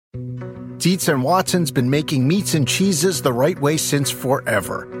Dietz and Watson's been making meats and cheeses the right way since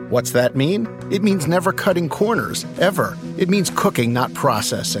forever. What's that mean? It means never cutting corners, ever. It means cooking, not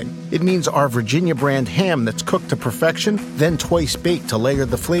processing. It means our Virginia brand ham that's cooked to perfection, then twice baked to layer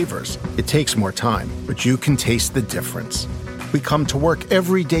the flavors. It takes more time, but you can taste the difference. We come to work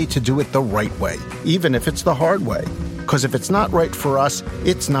every day to do it the right way, even if it's the hard way. Because if it's not right for us,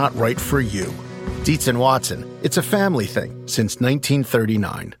 it's not right for you. Dietz and Watson, it's a family thing since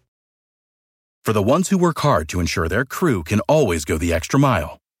 1939. For the ones who work hard to ensure their crew can always go the extra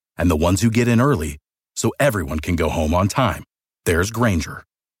mile, and the ones who get in early so everyone can go home on time, there's Grainger,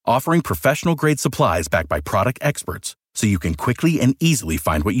 offering professional-grade supplies backed by product experts so you can quickly and easily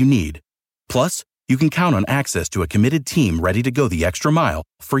find what you need. Plus, you can count on access to a committed team ready to go the extra mile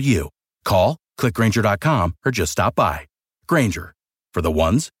for you. Call, click Grainger.com, or just stop by. Grainger, for the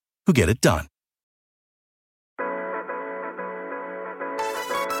ones who get it done.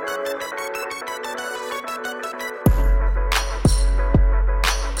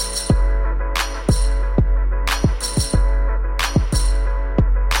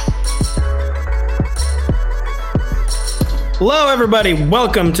 Hello, everybody.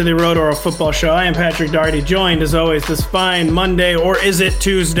 Welcome to the Roto Football Show. I am Patrick Daugherty, joined, as always, this fine Monday, or is it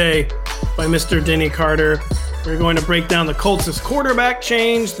Tuesday, by Mr. Denny Carter. We're going to break down the Colts' quarterback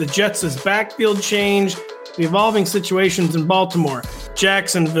change, the Jets' backfield change, the evolving situations in Baltimore,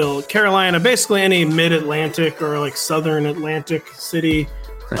 Jacksonville, Carolina, basically any mid-Atlantic or like southern Atlantic city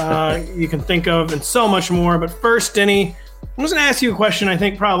you can think of, and so much more. But first, Denny, I'm just going to ask you a question I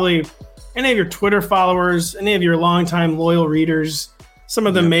think probably any of your Twitter followers, any of your longtime loyal readers, some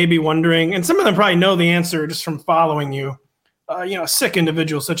of them may be wondering, and some of them probably know the answer just from following you, a sick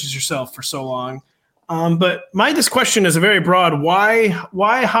individual such as yourself for so long. But this question is a very broad. Why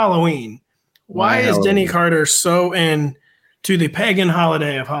Halloween? Why is Denny Carter so into the pagan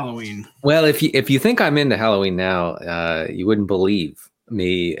holiday of Halloween? Well, if you think I'm into Halloween now, you wouldn't believe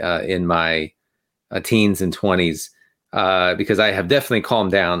me in my teens and 20s because I have definitely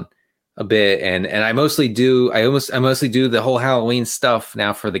calmed down a bit, and I mostly do the whole Halloween stuff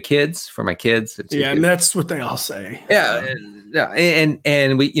now for the kids, for my kids. Yeah, and that's what they all say. Yeah,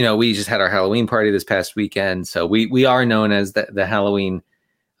 and we just had our Halloween party this past weekend, so we are known as the Halloween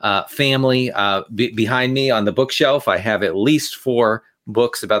family. Behind me on the bookshelf, I have at least 4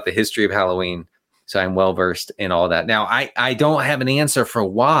 books about the history of Halloween, so I'm well versed in all that. Now, I don't have an answer for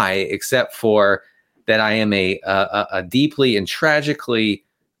why, except for that I am a deeply and tragically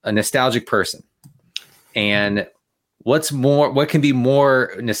a nostalgic person. And what can be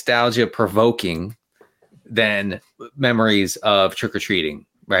more nostalgia provoking than memories of trick-or-treating,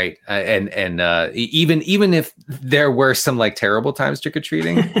 right? And even if there were some like terrible times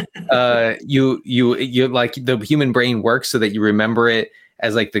trick-or-treating, you like the human brain works so that you remember it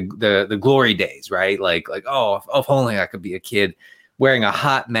as like the glory days, right? Like, oh, if only I could be a kid wearing a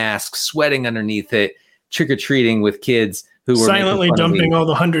hot mask, sweating underneath it, trick-or-treating with kids who were silently dumping all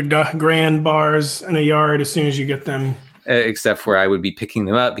the $100 bars in a yard as soon as you get them. Except for I would be picking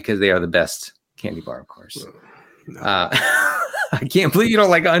them up because they are the best candy bar, of course. No. I can't believe you don't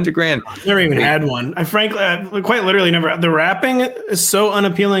like $100. Never even had one. I quite literally never. The wrapping is so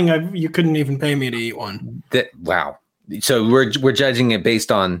unappealing. You couldn't even pay me to eat one. Wow. So we're judging it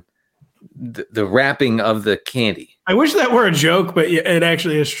based on the wrapping of the candy. I wish that were a joke, but it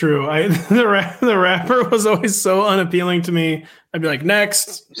actually is true. The wrapper was always so unappealing to me. I'd be like,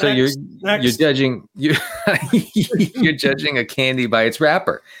 next. So you're judging you're judging a candy by its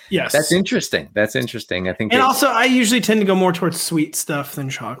wrapper. Yes, that's interesting. I think. And also, I usually tend to go more towards sweet stuff than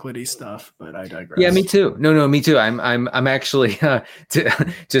chocolatey stuff. But I digress. Yeah, me too. No, me too. I'm actually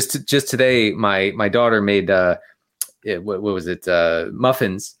just today. My daughter made what was it?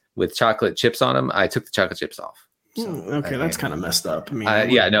 Muffins with chocolate chips on them. I took the chocolate chips off. So, okay, that's kind of messed up. I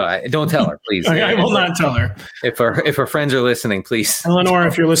mean, don't tell her, please. I will not tell her. If her friends are listening, please. Eleanor,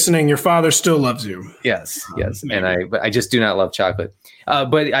 if you're listening, your father still loves you. Yes. And I just do not love chocolate.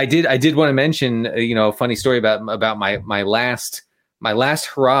 But I did want to mention, a funny story about my last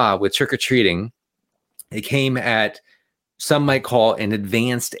hurrah with trick or treating. It came at some might call an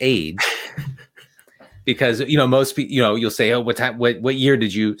advanced age. Because, most people, you'll say, oh, what year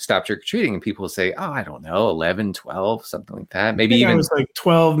did you stop trick-or-treating? And people will say, oh, I don't know, 11, 12, something like that. Maybe even. I was like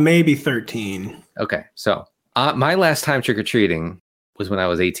 12, maybe 13. Okay. So my last time trick-or-treating was when I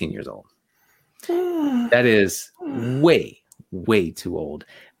was 18 years old. That is way, way too old.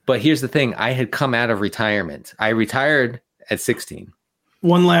 But here's the thing. I had come out of retirement. I retired at 16.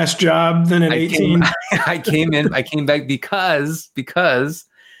 One last job, then at 18. I came back because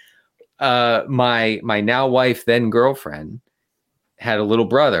my now wife, then girlfriend, had a little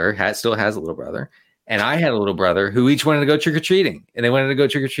brother, still has a little brother, and I had a little brother who each wanted to go trick-or-treating, and they wanted to go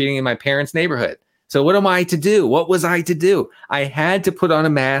trick-or-treating in my parents' neighborhood. So what am I to do? What was I to do? I had to put on a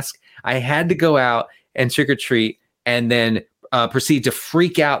mask. I had to go out and trick-or-treat, and then proceed to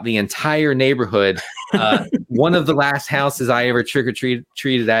freak out the entire neighborhood. One of the last houses I ever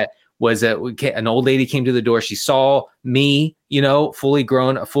trick-or-treated at was an old lady came to the door. She saw me, a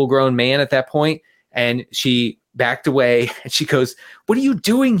full-grown man at that point, and she backed away, and she goes, "What are you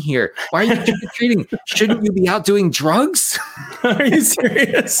doing here? Why are you trick-or-treating? Shouldn't you be out doing drugs?" Are you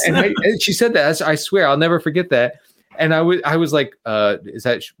serious? And she said that. I swear, I'll never forget that. And I was like, "Is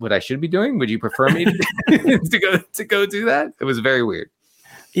that what I should be doing? Would you prefer me to go do that?" It was very weird.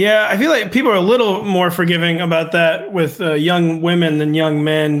 Yeah, I feel like people are a little more forgiving about that with young women than young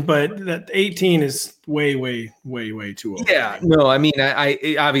men, but that 18 is way, way, way, way too old. Yeah, no, I mean,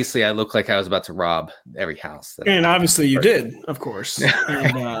 I obviously I looked like I was about to rob every house. And obviously you did, of course.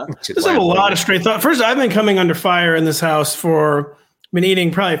 And, there's a lot of straight thought. First, I've been coming under fire in this house been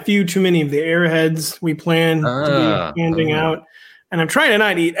eating probably a few too many of the Airheads we plan to be handing out. And I'm trying to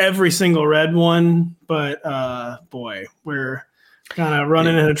not eat every single red one, but boy, we're kind of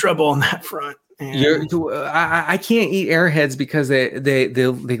running into trouble on that front. I can't eat Airheads because they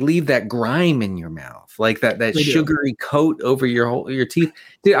leave that grime in your mouth, like that sugary coat over your teeth.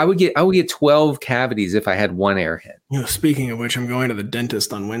 Dude, I would get 12 cavities if I had one Airhead. Speaking of which, I'm going to the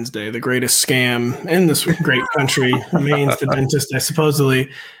dentist on Wednesday. The greatest scam in this great country remains the dentist. I supposedly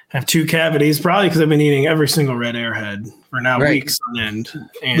have 2 cavities, probably because I've been eating every single red Airhead for now weeks on end.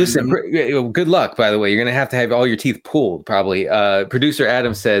 And listen, good luck, by the way. You're going to have all your teeth pulled, probably. Producer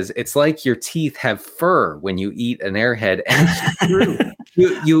Adam says, it's like your teeth have fur when you eat an Airhead. And it's true.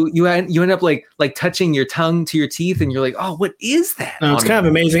 you end up like touching your tongue to your teeth, and you're like, oh, what is that? No, it's kind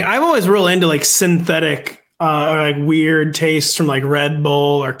of amazing. I'm always real into like synthetic or like weird tastes from like Red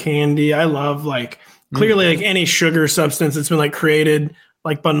Bull or candy. I love clearly like any sugar substance that's been like created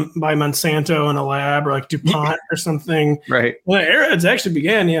like by Monsanto in a lab or like DuPont or something. Right. Well, Airheads actually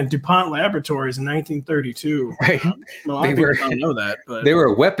began DuPont Laboratories in 1932. Right. Well, people don't know that, but they were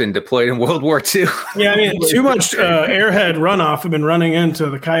a weapon deployed in World War II. Yeah, I mean, too much Airhead runoff have been running into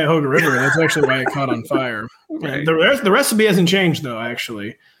the Cuyahoga River. That's actually why it caught on fire. Right. The recipe hasn't changed though,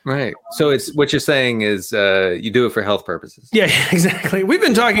 actually. Right. So it's what you're saying is you do it for health purposes. Yeah, exactly. We've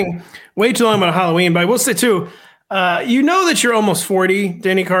been talking way too long about Halloween, but I will say too, you know that you're almost 40,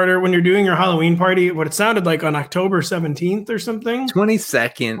 Denny Carter, when you're doing your Halloween party, what it sounded like on October 17th or something?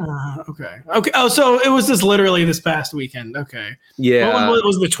 22nd. Okay. Oh, so it was just literally this past weekend. Okay. Yeah.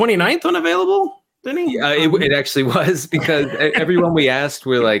 Was the 29th one available, Denny? Yeah, it actually was, because everyone we asked,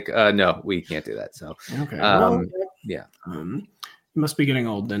 we're like, no, we can't do that. So, okay. Yeah. You must be getting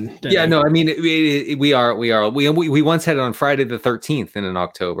old then. Denny. Yeah, no, I mean, we are. We once had it on Friday the 13th in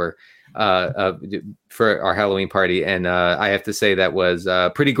October. For our Halloween party, and I have to say that was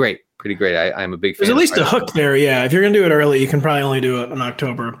pretty great. I'm a big fan. There's at least a hook there. Yeah, if you're gonna do it early, you can probably only do it on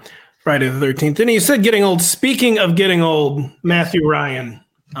October, Friday the 13th. And you said getting old. Speaking of getting old, Matthew Ryan,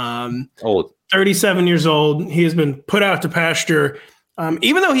 old, 37 years old. He has been put out to pasture.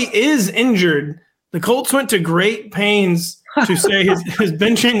 Even though he is injured, the Colts went to great pains to say his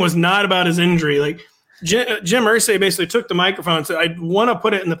benching was not about his injury. Like Jim Irsay basically took the microphone and said, I want to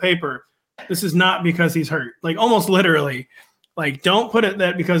put it in the paper. This is not because he's hurt. Like almost literally, like don't put it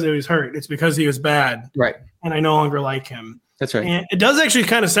that because he was hurt. It's because he was bad. Right. And I no longer like him. That's right. And it does actually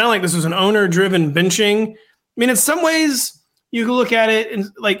kind of sound like this was an owner-driven benching. I mean, in some ways you can look at it and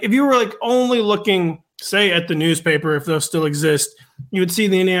like if you were like only looking, say at the newspaper, if those still exist, you would see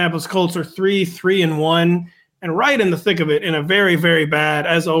the Indianapolis Colts are 3-3-1 and right in the thick of it in a very, very bad,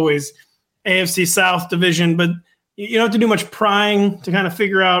 as always, AFC South division, but you don't have to do much prying to kind of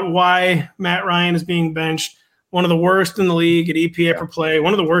figure out why Matt Ryan is being benched. One of the worst in the league at EPA per play,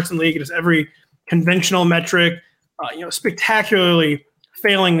 one of the worst in the league at every conventional metric, spectacularly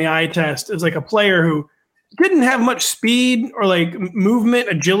failing the eye test as like a player who didn't have much speed or like movement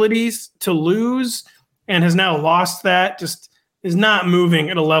agilities to lose and has now lost that, just is not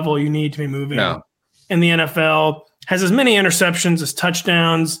moving at a level you need to be moving in the NFL, has as many interceptions as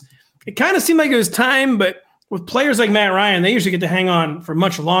touchdowns. It kind of seemed like it was time, but with players like Matt Ryan, they usually get to hang on for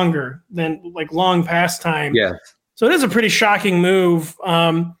much longer than like long past time. Yeah. So it is a pretty shocking move.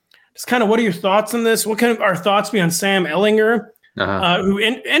 Just kind of, what are your thoughts on this? What can our thoughts be on Sam Ehlinger, who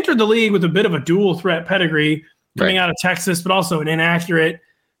entered the league with a bit of a dual threat pedigree coming out of Texas, but also an inaccurate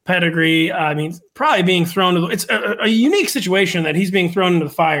pedigree. I mean, probably being thrown to it's a unique situation that he's being thrown into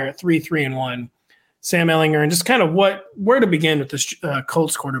the fire at 3-3-1. Sam Ehlinger, and just kind of where to begin with this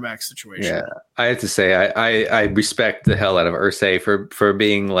Colts quarterback situation. Yeah, I have to say I respect the hell out of Irsay for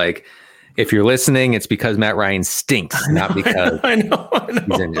being like, if you're listening, it's because Matt Ryan stinks, not because I know.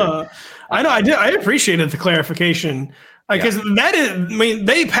 He's injured. I appreciated the clarification because that is, I mean,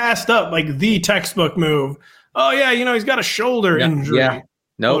 they passed up like the textbook move. Oh yeah, he's got a shoulder injury. Yeah,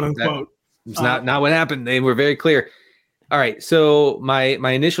 no, it's not what happened. They were very clear. All right, so my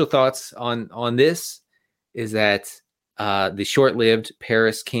initial thoughts on this is that the short-lived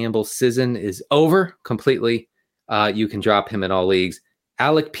Paris Campbell season is over completely. You can drop him in all leagues.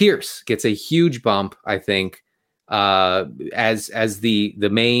 Alec Pierce gets a huge bump, I think, as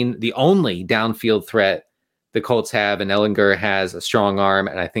the only downfield threat the Colts have, and Ehlinger has a strong arm,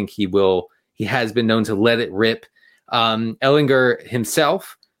 and I think he has been known to let it rip. Ehlinger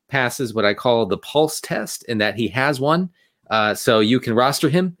himself passes what I call the pulse test, in that he has one. So you can roster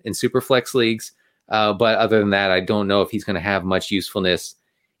him in super flex leagues. But other than that, I don't know if he's going to have much usefulness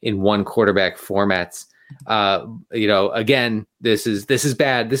in one quarterback formats. Again, this is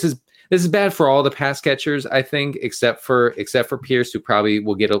bad. This is bad for all the pass catchers, I think, except for Pierce, who probably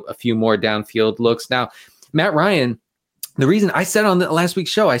will get a few more downfield looks. Now, Matt Ryan, the reason I said on the last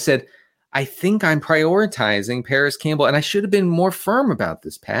week's show, I said, I think I'm prioritizing Paris Campbell, and I should have been more firm about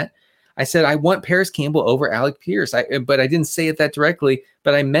this, Pat. I said, I want Paris Campbell over Alec Pierce, but I didn't say it that directly,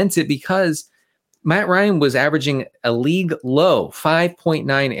 but I meant it because Matt Ryan was averaging a league low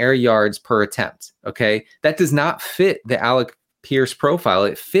 5.9 air yards per attempt. Okay. That does not fit the Alec Pierce profile.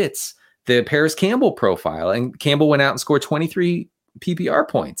 It fits the Paris Campbell profile. And Campbell went out and scored 23 PPR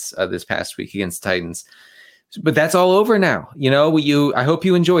points this past week against Titans. But that's all over now. I hope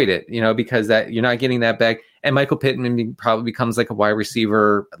you enjoyed it, because that you're not getting that back. And Michael Pittman probably becomes like a wide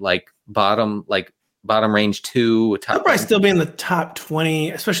receiver, like bottom range 2. He'll probably still be in the top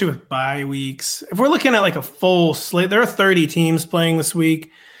 20, especially with bye weeks. If we're looking at like a full slate, there are 30 teams playing this week.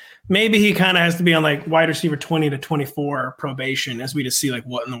 Maybe he kind of has to be on like wide receiver 20 to 24 probation, as we just see like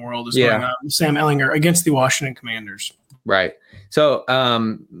what in the world is going on with Sam Ehlinger against the Washington Commanders. Right. So,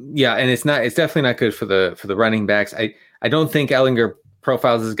 and it's definitely not good for the running backs. I don't think Ehlinger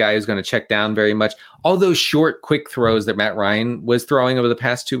profiles as a guy who's going to check down very much. All those short, quick throws that Matt Ryan was throwing over the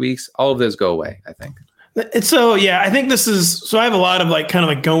past 2 weeks, all of those go away, I think. I think this is, so I have a lot of like kind of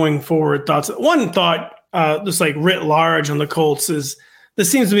like going forward thoughts. One thought, just like writ large on the Colts, is this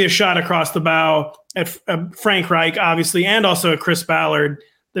seems to be a shot across the bow at Frank Reich, obviously, and also at Chris Ballard,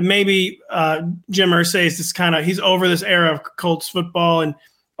 that maybe Jim Irsay is just kind of, he's over this era of Colts football, and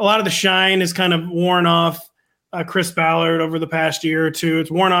a lot of the shine is kind of worn off Chris Ballard over the past year or two. It's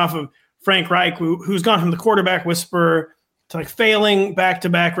worn off of Frank Reich, who's gone from the quarterback whisperer to like failing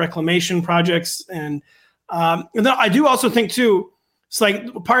back-to-back reclamation projects. And I do also think too, it's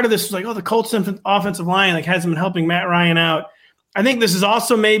like part of this is like, the Colts offensive line like hasn't been helping Matt Ryan out. I think this is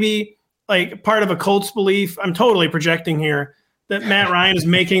also maybe like part of a Colts belief. I'm totally projecting here that Matt Ryan is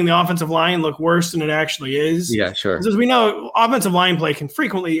making the offensive line look worse than it actually is. Yeah, sure. As we know, offensive line play can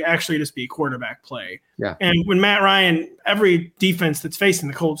frequently actually just be quarterback play. Yeah. And when Matt Ryan, every defense that's facing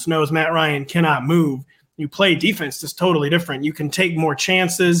the Colts knows Matt Ryan cannot move. You play defense just totally different. You can take more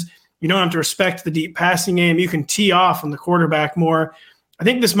chances. You don't have to respect the deep passing game. You can tee off on the quarterback more. I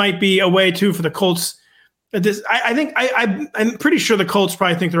think this might be a way too for the Colts. I'm pretty sure the Colts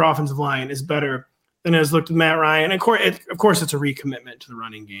probably think their offensive line is better than has looked at Matt Ryan. Of course, it's a recommitment to the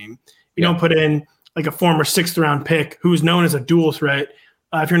running game. You don't put in like a former 6th-round pick who's known as a dual threat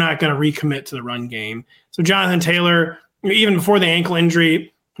if you're not going to recommit to the run game. So Jonathan Taylor, even before the ankle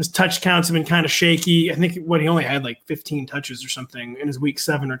injury, his touch counts have been kind of shaky. I think he only had like 15 touches or something in his week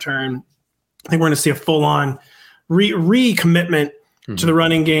 7 return. I think we're going to see a full-on recommitment to the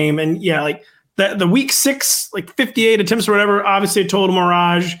running game. And like the week 6, like 58 attempts or whatever, obviously a total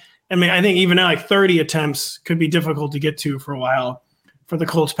mirage. I mean, I think even now, like 30 attempts could be difficult to get to for a while for the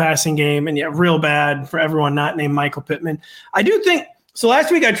Colts passing game. And real bad for everyone not named Michael Pittman. I do think, so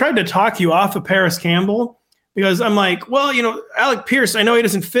last week I tried to talk you off of Paris Campbell because I'm like, Alec Pierce, I know he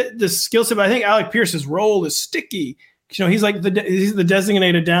doesn't fit this skill set, but I think Alec Pierce's role is sticky. He's like he's the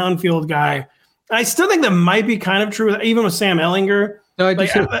designated downfield guy. I still think that might be kind of true, even with Sam Ehlinger. No, I do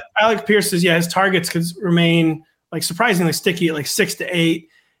too. Alec Pierce says, his targets could remain like surprisingly sticky at like 6 to 8.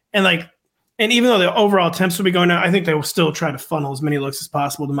 And even though the overall attempts will be going down, I think they will still try to funnel as many looks as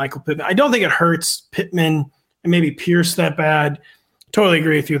possible to Michael Pittman. I don't think it hurts Pittman and maybe Pierce that bad. Totally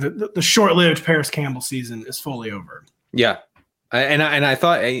agree with you. The short-lived Paris Campbell season is fully over. Yeah. I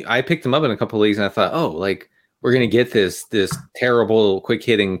thought I picked him up in a couple of leagues and I thought, we're going to get this terrible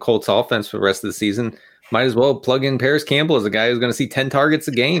quick-hitting Colts offense for the rest of the season. Might as well plug in Paris Campbell as a guy who's going to see 10 targets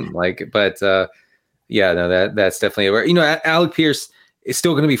a game. Yeah, no, that's definitely, Alec Pierce is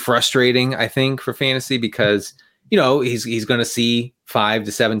still going to be frustrating, I think, for fantasy because, he's going to see 5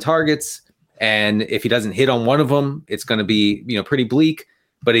 to 7 targets. And if he doesn't hit on one of them, it's going to be, pretty bleak.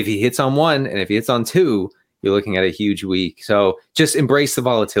 But if he hits on one and if he hits on 2, you're looking at a huge week. So just embrace the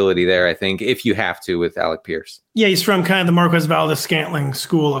volatility there, I think, if you have to with Alec Pierce. Yeah, he's from kind of the Marquez Valdez-Scantling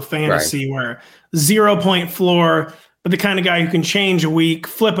school of fantasy where 0-point floor, but the kind of guy who can change a week,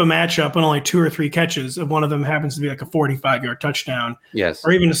 flip a matchup on only 2 or 3 catches. If one of them happens to be like a 45-yard touchdown. Yes.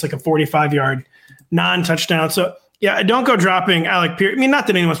 Or even just like a 45-yard non-touchdown. So, yeah, don't go dropping Alec Pierce. I mean, not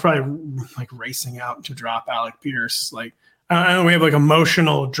that anyone's probably like racing out to drop Alec Pierce. Like, I know we have like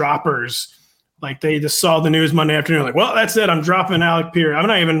emotional droppers. Like they just saw the news Monday afternoon. Like, well, that's it. I'm dropping Alec Pierce. I'm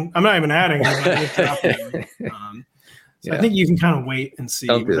not even adding him. So I think you can kind of wait and see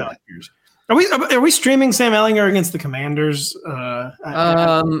with Alec Pierce. Are we streaming Sam Ehlinger against the Commanders? We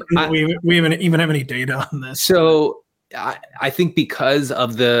haven't even have any data on this. So I think because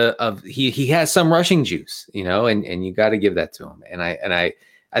of he has some rushing juice, and you got to give that to him. And I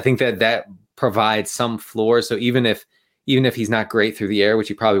think that provides some floor. So even if he's not great through the air, which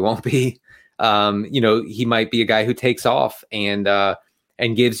he probably won't be, he might be a guy who takes off and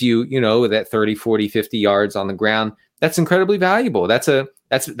gives you, that 30, 40, 50 yards on the ground. That's incredibly valuable. That's a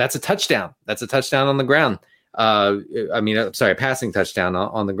touchdown. That's a touchdown on the ground. A passing touchdown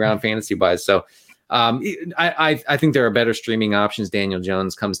on the ground fantasy wise. So I think there are better streaming options. Daniel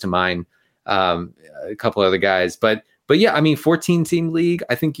Jones comes to mind, a couple other guys, but yeah, 14-team league.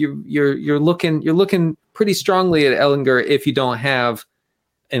 I think you're looking pretty strongly at Ehlinger if you don't have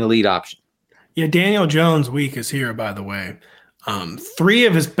an elite option. Yeah, Daniel Jones' week is here, by the way. 3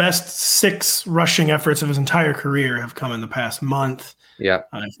 of his best 6 rushing efforts of his entire career have come in the past month. Yeah.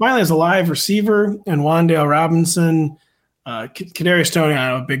 Finally has a live receiver and Wan'Dale Robinson. Kadarius Toney,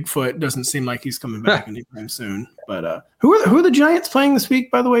 I know Bigfoot doesn't seem like he's coming back anytime soon. But who are the Giants playing this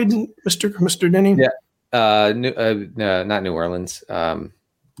week, by the way, Mr. Denny? Yeah. Not New Orleans.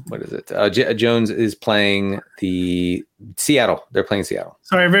 What is it? Jones is playing the Seattle. They're playing Seattle.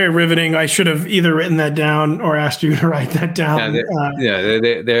 Sorry, very riveting. I should have either written that down or asked you to write that down.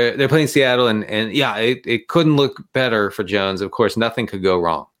 They're playing Seattle, and yeah, it couldn't look better for Jones. Of course, nothing could go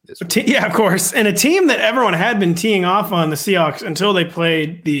wrong. Yeah, of course. And a team that everyone had been teeing off on, the Seahawks, until they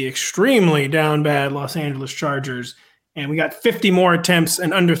played the extremely down bad Los Angeles Chargers. And we got 50 more attempts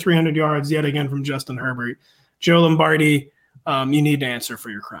and under 300 yards yet again from Justin Herbert. Joe Lombardi, you need to answer for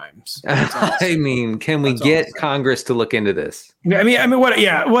your crimes. Can we get Congress to look into this? I mean, what?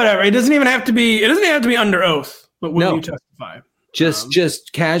 Yeah, whatever. It doesn't even have to be. It doesn't have to be under oath. But will you testify?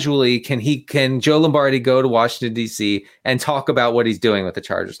 Just casually, can Joe Lombardi go to Washington D.C. and talk about what he's doing with the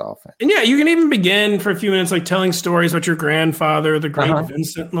Chargers offense? And yeah, you can even begin for a few minutes, like telling stories about your grandfather, the great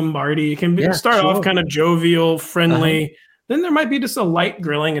Vincent Lombardi. You can start off kind of jovial, friendly. Then there might be just a light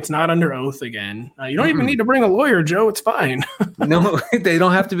grilling. It's not under oath again. You don't even need to bring a lawyer, Joe. It's fine. No, they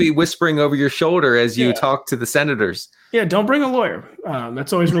don't have to be whispering over your shoulder as you talk to the senators. Yeah, don't bring a lawyer.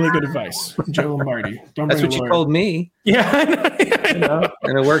 That's always really good advice, Joe Lombardi. That's what you told me. Yeah, I know.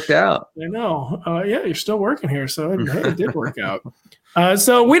 And it worked out. I know. Yeah, you're still working here, so it did work out.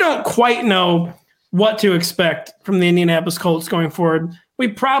 So we don't quite know what to expect from the Indianapolis Colts going forward. We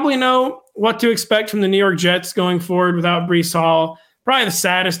probably know what to expect from the New York Jets going forward without Breece Hall. Probably the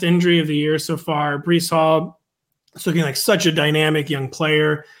saddest injury of the year so far. Breece Hall is looking like such a dynamic young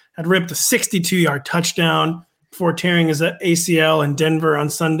player. Had ripped a 62-yard touchdown before tearing his ACL in Denver on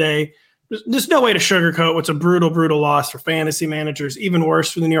Sunday. There's no way to sugarcoat what's a brutal, brutal loss for fantasy managers, even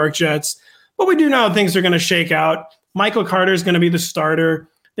worse for the New York Jets. But we do know things are going to shake out. Michael Carter is going to be the starter.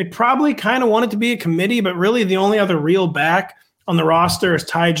 They probably kind of want it to be a committee, but really the only other real back on the roster is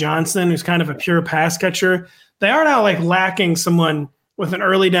Ty Johnson, who's kind of a pure pass catcher. They are now like lacking someone with an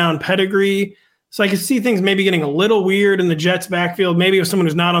early down pedigree. So I can see things maybe getting a little weird in the Jets backfield. Maybe with someone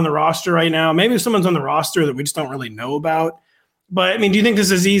who's not on the roster right now. Maybe if someone's on the roster that we just don't really know about. But I mean, do you think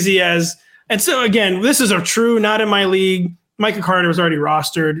this is easy as, and so again, this is a true, not in my league. Michael Carter was already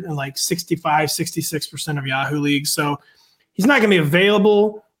rostered in like 65, 66% of Yahoo leagues. So he's not going to be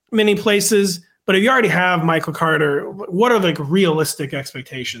available many places. But if you already have Michael Carter, what are the realistic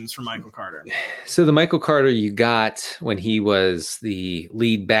expectations for Michael Carter? So the Michael Carter you got when he was the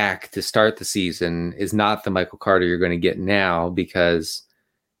lead back to start the season is not the Michael Carter you're going to get now, because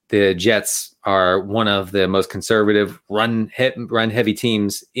the Jets are one of the most conservative run heavy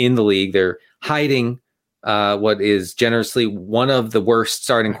teams in the league. They're hiding what is generously one of the worst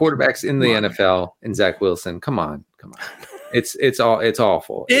starting quarterbacks in the NFL in Zach Wilson. Come on. It's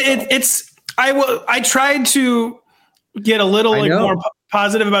awful. I tried to get a little more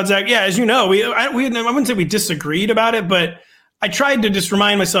positive about Zach. Yeah, as you know, I wouldn't say we disagreed about it, but I tried to just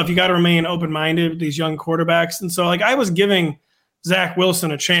remind myself you got to remain open-minded with these young quarterbacks. And so, like, I was giving Zach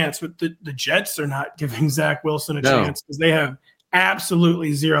Wilson a chance, but the Jets are not giving Zach Wilson a chance because they have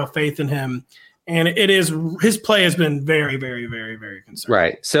absolutely zero faith in him. And his play has been very, very, very, very concerning.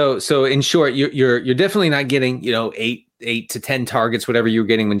 Right. So in short, you're definitely not getting, 8 to 10 targets, whatever you were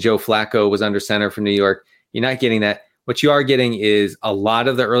getting when Joe Flacco was under center from New York. You're not getting that. What you are getting is a lot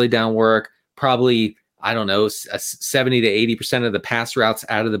of the early down work, probably, 70 to 80% of the pass routes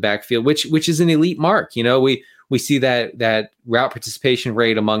out of the backfield, which is an elite mark. We see that route participation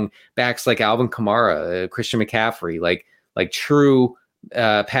rate among backs like Alvin Kamara, Christian McCaffrey, like true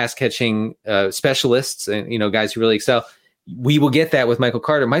pass catching specialists and guys who really excel. We will get that with Michael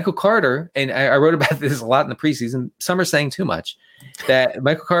Carter. Michael Carter, and I wrote about this a lot in the preseason. Some are saying too much. That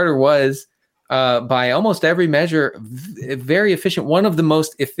Michael Carter was, by almost every measure, very efficient. One of the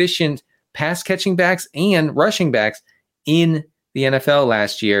most efficient pass catching backs and rushing backs in the NFL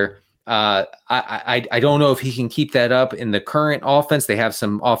last year. I don't know if he can keep that up in the current offense. They have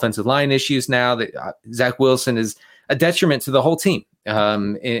some offensive line issues now. That Zach Wilson is a detriment to the whole team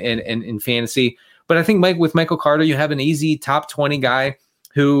in fantasy. But I think with Michael Carter, you have an easy top 20 guy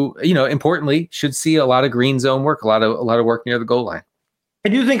who, importantly, should see a lot of green zone work, a lot of work near the goal line. I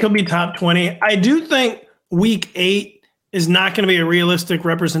do think he'll be top 20. I do think week 8 is not going to be a realistic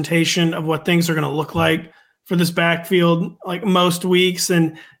representation of what things are going to look like for this backfield, like most weeks.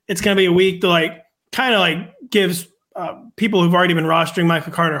 And it's going to be a week that kind of gives people who've already been rostering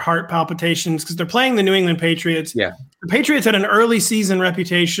Michael Carter heart palpitations because they're playing the New England Patriots. Yeah. The Patriots had an early season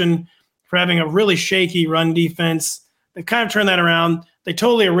reputation for having a really shaky run defense. They've kind of turned that around. They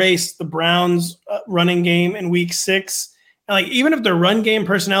totally erased the Browns running game in week 6. And even if their run game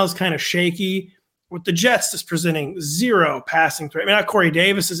personnel is kind of shaky, with the Jets just presenting zero passing threat. I mean, Corey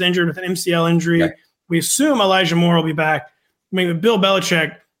Davis is injured with an MCL injury. Okay. We assume Elijah Moore will be back. I mean, with Bill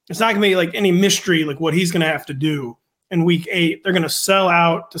Belichick, it's not going to be any mystery what he's going to have to do in week 8. They're going to sell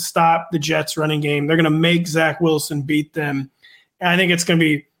out to stop the Jets running game. They're going to make Zach Wilson beat them. And I think it's going to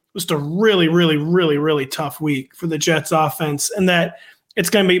be just a really, really, really, really tough week for the Jets offense, and that it's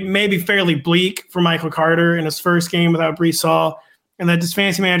going to be maybe fairly bleak for Michael Carter in his first game without Breece Hall, and that just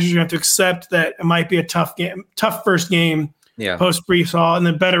fantasy managers are going to have to accept that it might be a tough first game post Breece Hall, and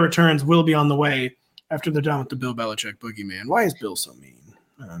then better returns will be on the way after they're done with the Bill Belichick boogeyman. Why is Bill so mean?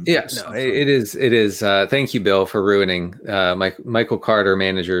 It is. Thank you, Bill, for ruining Michael Carter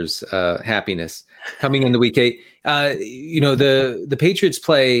manager's happiness coming into week 8. The Patriots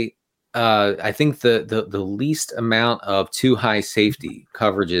play, I think the least amount of too high safety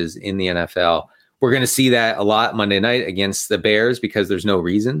coverages in the NFL. We're going to see that a lot Monday night against the Bears because there's no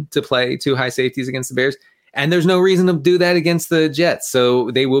reason to play too high safeties against the Bears. And there's no reason to do that against the Jets. So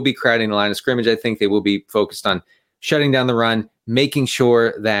they will be crowding the line of scrimmage. I think they will be focused on shutting down the run, making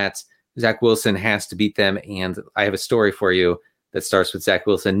sure that Zach Wilson has to beat them. And I have a story for you that starts with Zach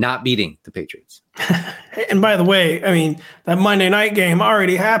Wilson not beating the Patriots. And by the way, I mean, that Monday night game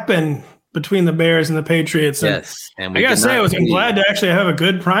already happened between the Bears and the Patriots. And yes. And I got to say, I'm glad to actually have a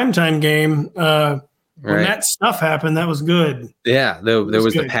good primetime game. When that stuff happened, that was good. Yeah, there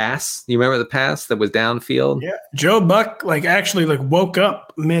was the pass. You remember the pass that was downfield? Yeah, Joe Buck actually woke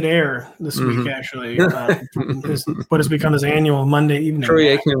up midair this week. Actually, what has become his annual Monday evening.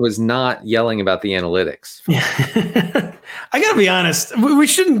 Troy Aikman was not yelling about the analytics. I gotta be honest. We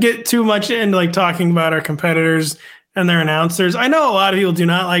shouldn't get too much into talking about our competitors and their announcers. I know a lot of people do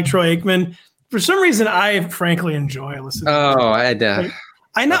not like Troy Aikman. For some reason, I frankly enjoy listening.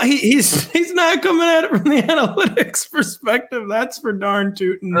 I know he's not coming at it from the analytics perspective. That's for darn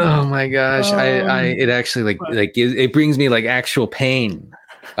tootin'. Oh my gosh, it actually it brings me actual pain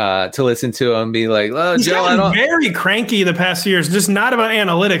to listen to him be like, "Oh, he's Joe, gotten very cranky the past few years, just not about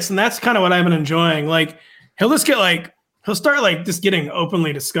analytics," and that's kind of what I've been enjoying. He'll just get he'll start just getting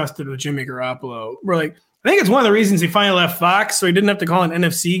openly disgusted with Jimmy Garoppolo. I think it's one of the reasons he finally left Fox, so he didn't have to call an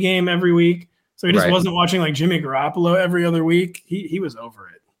NFC game every week. So he just wasn't watching Jimmy Garoppolo every other week. He was over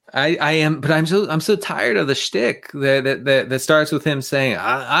it. I am, but I'm so tired of the shtick that starts with him saying,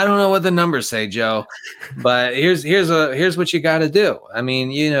 I don't know what the numbers say, Joe, but here's what you got to do. I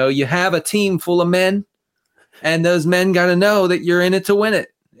mean, you have a team full of men, and those men got to know that you're in it to win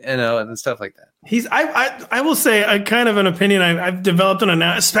it, and stuff like that. I will say I kind of an opinion I've developed on it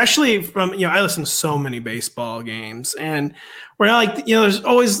now, especially from I listen to so many baseball games, and we're not there's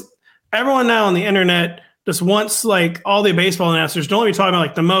always everyone now on the internet just wants all the baseball announcers don't be talking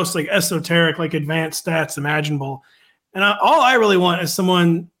about the most esoteric advanced stats imaginable. And all I really want is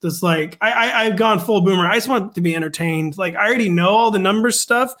someone that's like, I've gone full boomer. I just want to be entertained. Like, I already know all the numbers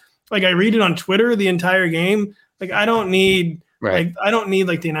stuff. Like, I read it on Twitter the entire game. Like, I don't need like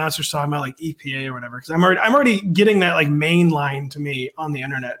the announcers talking about like EPA or whatever, because I'm already getting that like main line to me on the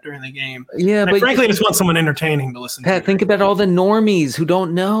internet during the game. Yeah, but frankly, I just want someone entertaining to listen to. Pat, think about all the normies who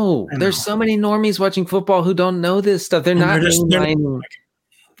don't know. There's so many normies watching football who don't know this stuff. They're not mainlining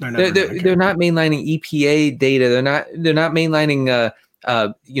EPA data. They're not mainlining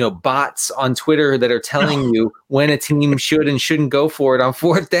bots on Twitter that are telling you when a team should and shouldn't go for it on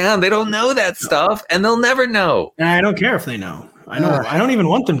fourth down. They don't know that stuff, and they'll never know. And I don't care if they know. I know. I don't even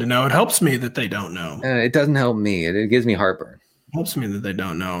want them to know. It helps me that they don't know. It doesn't help me. It gives me heartburn. It helps me that they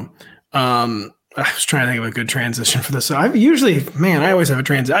don't know. I was trying to think of a good transition for this. So I always have a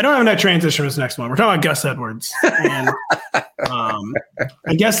transition. I don't have that transition for this next one. We're talking about Gus Edwards. And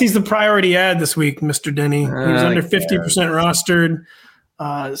I guess he's the priority ad this week, Mr. Denny. He was under 50%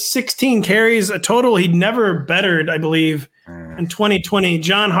 rostered. 16 carries, a total he'd never bettered, I believe, in 2020.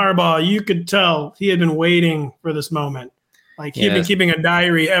 John Harbaugh, you could tell he had been waiting for this moment. Like, he'd been keeping a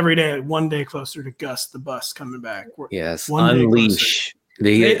diary every day, one day closer to Gus the Bus coming back. Yes, unleash.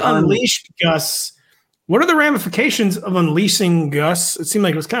 They unleashed Gus. What are the ramifications of unleashing Gus? It seemed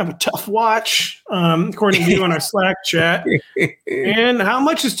like it was kind of a tough watch, according to you in our Slack chat. And how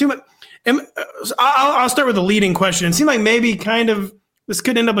much is too much? I'll start with the leading question. It seemed like maybe kind of this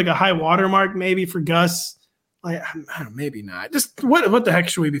could end up like a high watermark maybe for Gus. Like, I don't know, maybe not. Just what the heck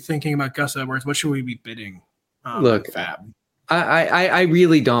should we be thinking about Gus Edwards? What should we be bidding? Look, Fab. I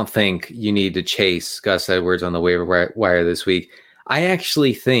really don't think you need to chase Gus Edwards on the waiver wire this week. I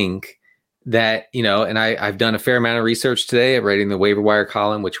actually think that, and I've done a fair amount of research today. I'm writing the waiver wire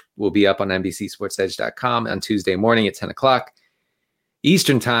column, which will be up on NBCSportsEdge.com on Tuesday morning at 10 o'clock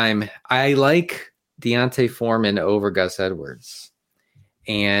Eastern time. I like Deontay Foreman over Gus Edwards.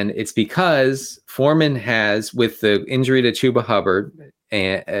 And it's because Foreman has, with the injury to Chuba Hubbard,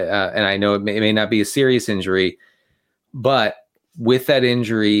 and I know it may not be a serious injury, but with that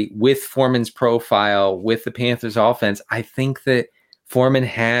injury, with Foreman's profile, with the Panthers offense, I think that Foreman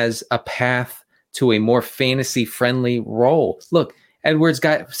has a path to a more fantasy-friendly role. Look, Edwards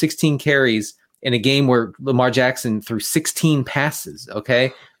got 16 carries in a game where Lamar Jackson threw 16 passes,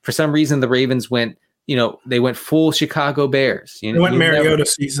 okay? For some reason, the Ravens went they went full Chicago Bears. They went Mariota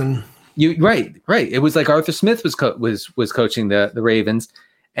season. Right. It was like Arthur Smith was coaching the Ravens,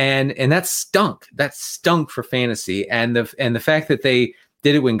 and that stunk. That stunk for fantasy. And the fact that they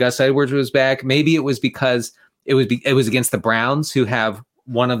did it when Gus Edwards was back, maybe it was because it was against the Browns, who have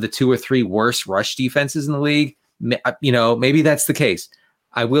one of the 2 or 3 worst rush defenses in the league. Maybe that's the case.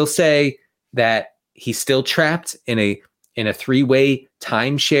 I will say that he's still trapped in a 3-way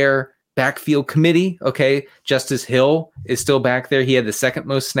timeshare backfield committee. Okay. Justice Hill is still back there. He had the second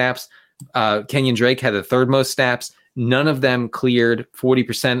most snaps. Kenyon Drake had the third most snaps. None of them cleared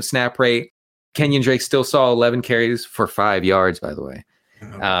 40% snap rate. Kenyon Drake still saw 11 carries for 5 yards, by the way.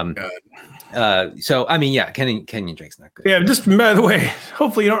 Kenyon Drake's not good. Yeah, just by the way,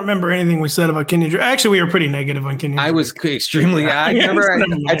 hopefully you don't remember anything we said about Kenyon Drake. Actually, we were pretty negative on Kenyon Drake. I was extremely. I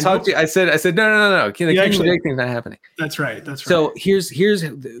talked to you. I said no. The Kenyon Drake thing's not happening. That's right. So here's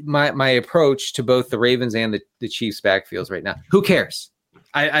my approach to both the Ravens and the Chiefs backfields right now. Who cares?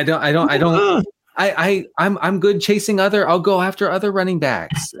 I'm good chasing I'll go after other running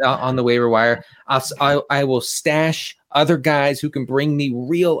backs on the waiver wire. I will stash other guys who can bring me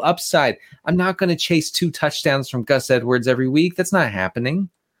real upside. I'm not going to chase 2 touchdowns from Gus Edwards every week. That's not happening.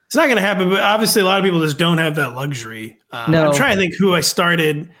 It's not going to happen, but obviously a lot of people just don't have that luxury. No. I'm trying to think who I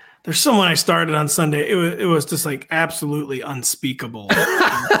started. There's someone I started on Sunday. It was just like absolutely unspeakable.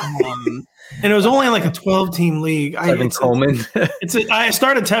 And it was only like a 12-team league. Tevin Coleman. I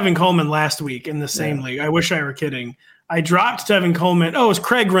started Tevin Coleman last week in the same league. I wish I were kidding. I dropped Tevin Coleman. Oh, it was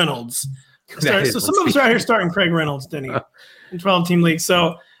Craig Reynolds. So some of us are out here starting Craig Reynolds, Denny, in 12-team leagues.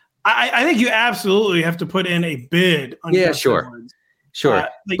 So I think you absolutely have to put in a bid on Gus Edwards. Sure.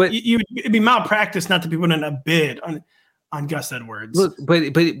 But it'd be malpractice not to be putting in a bid on Gus Edwards. Look, but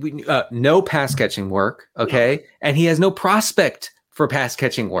no pass catching work, okay? No. And he has no prospect for pass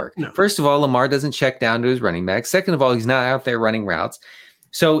catching work. No. First of all, Lamar doesn't check down to his running back. Second of all, he's not out there running routes.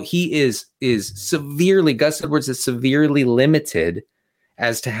 So he is severely, Gus Edwards is severely limited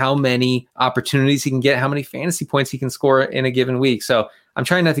as to how many opportunities he can get, how many fantasy points he can score in a given week. So I'm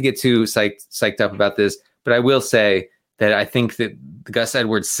trying not to get too psyched up about this, but I will say that I think that the Gus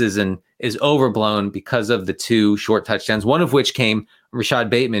Edwards season is overblown because of the 2 short touchdowns, one of which came Rashad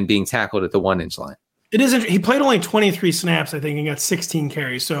Bateman being tackled at the 1-inch line. It is. He played only 23 snaps, I think, and got 16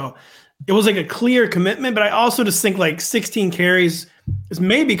 carries. So it was like a clear commitment, but I also just think like 16 carries is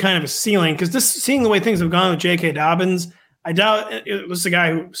maybe kind of a ceiling because just seeing the way things have gone with J.K. Dobbins, I doubt it was the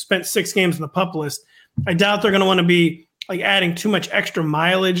guy who spent 6 games on the PUP list. I doubt they're going to want to be like adding too much extra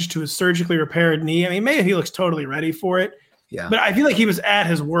mileage to his surgically repaired knee. I mean, maybe he looks totally ready for it. Yeah. But I feel like he was at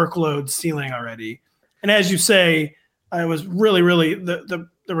his workload ceiling already. And as you say, I was really, really the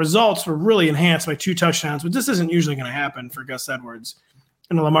results were really enhanced by 2 touchdowns, but this isn't usually going to happen for Gus Edwards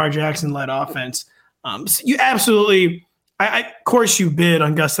and a Lamar Jackson-led offense. So you absolutely, of course, you bid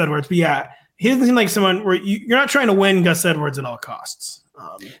on Gus Edwards, but yeah, he doesn't seem like someone where you're not trying to win Gus Edwards at all costs.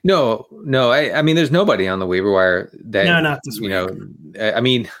 No. I mean, there's nobody on the waiver wire that not this week. I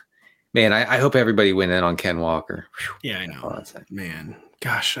mean. Man, I hope everybody went in on Ken Walker. Whew. Yeah, I know. Man,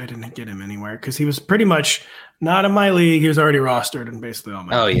 gosh, I didn't get him anywhere because he was pretty much not in my league. He was already rostered in basically all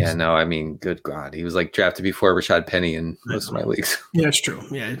my leagues. Yeah, no, I mean, good God. He was like drafted before Rashad Penny in most of my leagues. Yeah, it's true.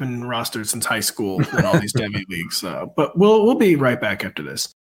 Yeah, he's been rostered since high school in all these Devy leagues. But we'll be right back after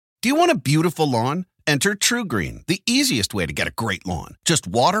this. Do you want a beautiful lawn? Enter True Green, the easiest way to get a great lawn. Just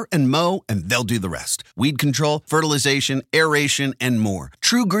water and mow, and they'll do the rest. Weed control, fertilization, aeration, and more.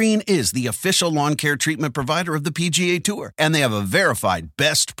 True Green is the official lawn care treatment provider of the PGA Tour, and they have a verified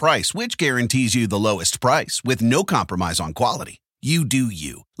best price, which guarantees you the lowest price with no compromise on quality. You do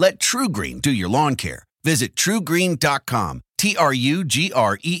you. Let True Green do your lawn care. Visit truegreen.com,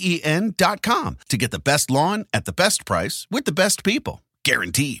 TRUGREEN.com to get the best lawn at the best price with the best people.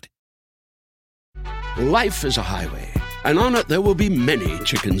 Guaranteed. Life is a highway, and on it there will be many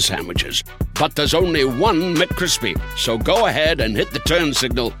chicken sandwiches. But there's only one McCrispy. So go ahead and hit the turn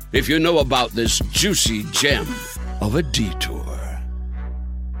signal if you know about this juicy gem of a detour.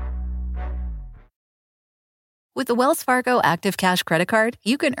 With the Wells Fargo Active Cash Credit Card,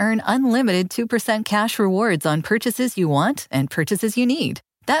 you can earn unlimited 2% cash rewards on purchases you want and purchases you need.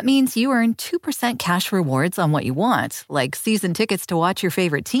 That means you earn 2% cash rewards on what you want, like season tickets to watch your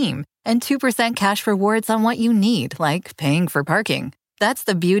favorite team, and 2% cash rewards on what you need, like paying for parking. That's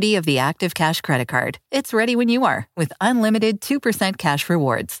the beauty of the Active Cash Credit Card. It's ready when you are, with unlimited 2% cash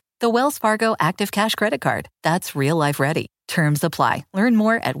rewards. The Wells Fargo Active Cash Credit Card. That's real life ready. Terms apply. Learn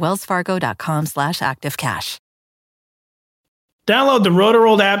more at wellsfargo.com/activecash. Download the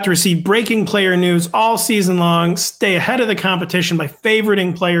Roto-World app to receive breaking player news all season long. Stay ahead of the competition by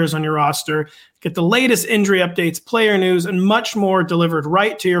favoriting players on your roster. Get the latest injury updates, player news, and much more delivered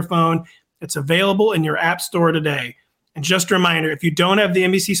right to your phone. It's available in your app store today. And just a reminder, if you don't have the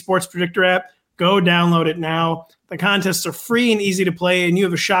NBC Sports Predictor app, go download it now. The contests are free and easy to play, and you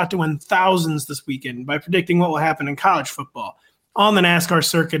have a shot to win thousands this weekend by predicting what will happen in college football, on the NASCAR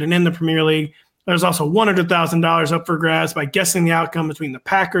circuit, and in the Premier League. There's also $100,000 up for grabs by guessing the outcome between the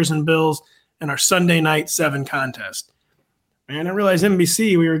Packers and Bills in our Sunday Night 7 contest. Man, I realized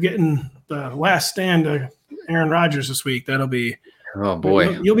NBC, we were getting the last stand of Aaron Rodgers this week. That'll be – oh,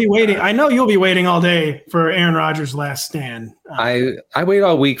 boy. You'll be waiting. I know you'll be waiting all day for Aaron Rodgers' last stand. I wait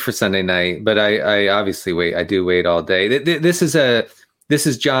all week for Sunday night, but I obviously wait. I do wait all day. This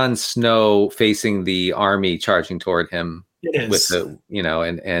is Jon Snow facing the army charging toward him. It is. With the,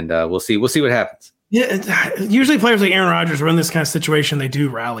 and we'll see what happens. Yeah, usually players like Aaron Rodgers are in this kind of situation. They do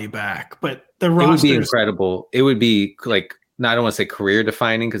rally back, but the roster, it would be incredible. It would be like, I don't want to say career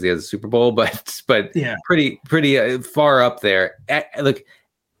defining because he has a Super Bowl, but yeah, pretty far up there. Look,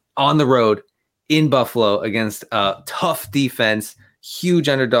 on the road in Buffalo against a tough defense, huge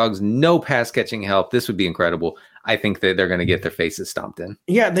underdogs, no pass catching help. This would be incredible. I think that they're going to get their faces stomped in.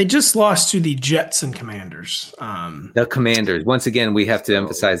 Yeah, they just lost to the Jets and Commanders. The Commanders. Once again, we have to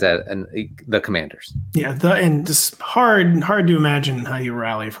emphasize that, and the Commanders. Yeah, and just hard to imagine how you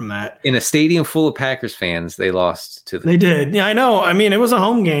rally from that. In a stadium full of Packers fans, they lost to them. They did. Yeah, I know. I mean, it was a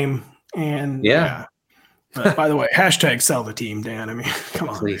home game, and yeah. By the way, hashtag sell the team, Dan. I mean, come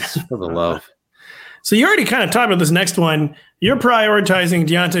on. Please, for the love. So you already kind of talked about this next one. You're prioritizing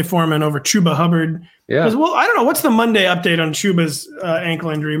Deontay Foreman over Chuba Hubbard. Yeah. Well, I don't know. What's the Monday update on Chuba's ankle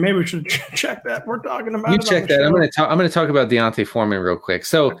injury? Maybe we should check that. We're talking about. You check that. I'm going to talk about Deontay Foreman real quick.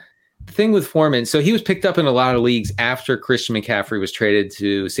 So the thing with Foreman, so he was picked up in a lot of leagues after Christian McCaffrey was traded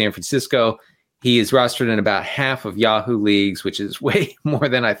to San Francisco. He is rostered in about half of Yahoo leagues, which is way more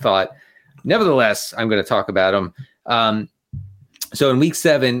than I thought. Nevertheless, I'm going to talk about him. So in week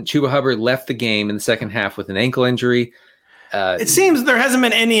 7, Chuba Hubbard left the game in the second half with an ankle injury. It seems there hasn't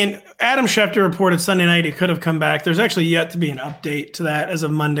been any. And Adam Schefter reported Sunday night he could have come back. There's actually yet to be an update to that as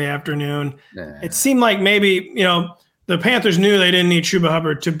of Monday afternoon. It seemed like maybe, the Panthers knew they didn't need Chuba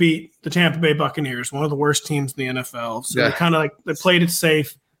Hubbard to beat the Tampa Bay Buccaneers, one of the worst teams in the NFL. So they kind of they played it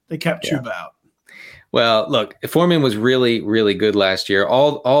safe. They kept Chuba out. Well, look, Foreman was really, really good last year,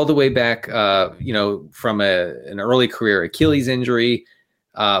 all the way back, from an early career Achilles injury.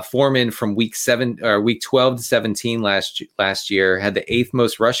 Foreman from week 12 to 17 last year had the 8th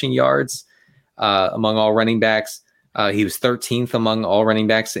most rushing yards among all running backs. He was 13th among all running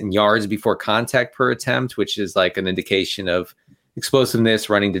backs in yards before contact per attempt, which is like an indication of explosiveness,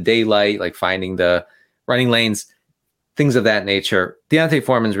 running to daylight, like finding the running lanes, things of that nature. D'Onta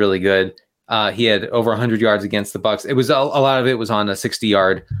Foreman's really good. He had over 100 yards against the Bucs. It was a lot of it was on a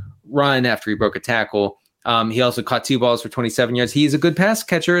 60-yard run after he broke a tackle. He also caught 2 balls for 27 yards. He's a good pass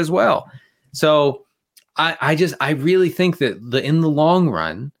catcher as well. So I really think that in the long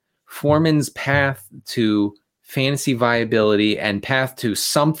run, Foreman's path to fantasy viability and path to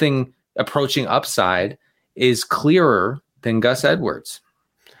something approaching upside is clearer than Gus Edwards.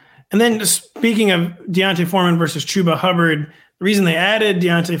 And then speaking of D'Onta Foreman versus Chuba Hubbard, the reason they added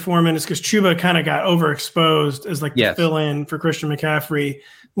D'Onta Foreman is because Chuba kind of got overexposed as like the fill-in for Christian McCaffrey.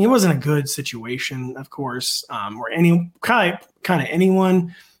 It wasn't a good situation, of course, where any kind of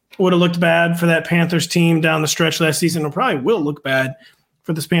anyone would have looked bad for that Panthers team down the stretch last season, or probably will look bad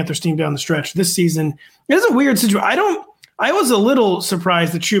for this Panthers team down the stretch this season. It's a weird situation. I was a little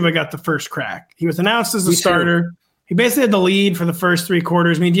surprised that Chuba got the first crack. He was announced as a starter. He basically had the lead for the first 3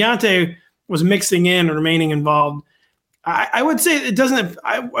 quarters. I mean, D'Onta was mixing in and remaining involved. I would say it doesn't.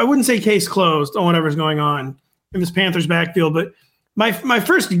 I wouldn't say case closed on whatever's going on in this Panthers backfield, but my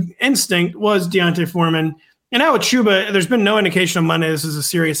first instinct was D'Onta Foreman. And now with Chuba, there's been no indication on Monday this is a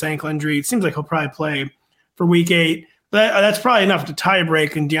serious ankle injury. It seems like he'll probably play for Week 8. That's probably enough to tie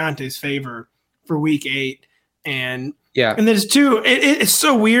break in Deontay's favor for Week 8. And there's 2. It's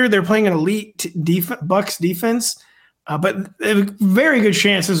so weird. They're playing an elite Bucs defense, but a very good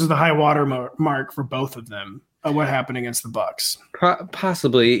chance this is the high water mark for both of them. What happened against the Bucs?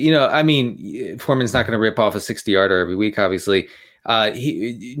 Possibly. Foreman's not going to rip off a 60-yarder every week, obviously.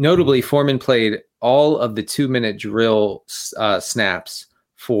 Notably, Foreman played all of the 2-minute drill snaps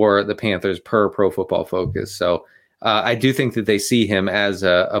for the Panthers per Pro Football Focus. So I do think that they see him as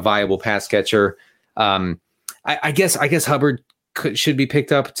a viable pass catcher. I guess Hubbard should be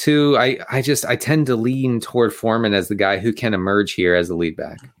picked up too. I tend to lean toward Foreman as the guy who can emerge here as the lead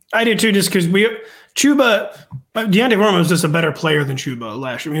back. I do too, just because D'Onta Foreman was just a better player than Chuba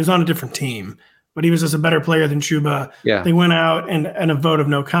last year. I mean, he was on a different team, but he was just a better player than Chuba. Yeah. They went out and a vote of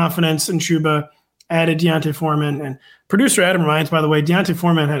no confidence in Chuba, added D'Onta Foreman. And producer Adam reminds, by the way, D'Onta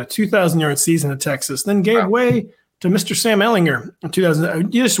Foreman had a 2,000-yard season at Texas, then gave way to Mr. Sam Ehlinger in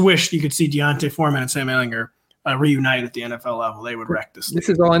 2000. You just wish you could see D'Onta Foreman and Sam Ehlinger reunite at the NFL level. They would wreck this league. This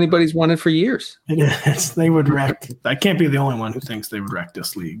is all anybody's wanted for years. It is. They would wreck. I can't be the only one who thinks they would wreck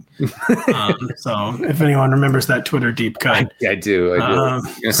this league. So if anyone remembers that Twitter deep cut. I do.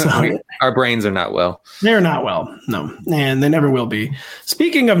 Our brains are not well. They're not well. No. And they never will be.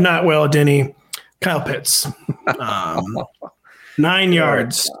 Speaking of not well, Denny, Kyle Pitts. 9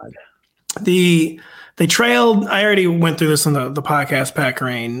 yards. They trailed. I already went through this on the podcast, Pack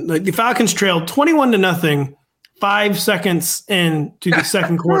Rain. The Falcons trailed 21-0, 5 seconds into the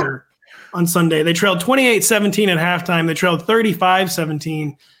second quarter on Sunday. They trailed 28-17 at halftime. They trailed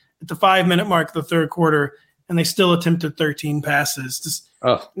 35-17 at the 5-minute mark of the third quarter, and they still attempted 13 passes. Just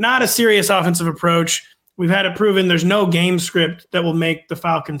not a serious offensive approach. We've had it proven there's no game script that will make the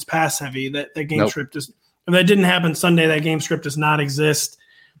Falcons pass heavy. That game script if that didn't happen Sunday, that game script does not exist.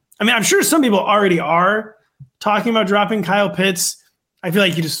 I mean, I'm sure some people already are talking about dropping Kyle Pitts. I feel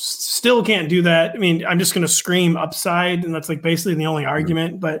like you just still can't do that. I mean, I'm just going to scream upside, and that's like basically the only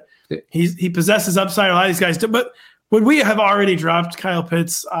argument. But he possesses upside. A lot of these guys do. But would we have already dropped Kyle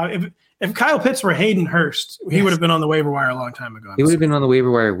Pitts? If Kyle Pitts were Hayden Hurst, he would have been on the waiver wire a long time ago. He would have been on the waiver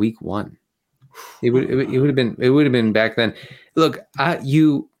wire week 1. It would have been back then. Look,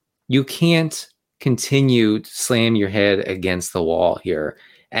 you can't continue to slam your head against the wall here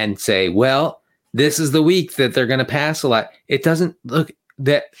and say, well, this is the week that they're going to pass a lot. It doesn't look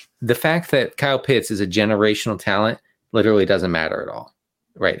that the fact that Kyle Pitts is a generational talent literally doesn't matter at all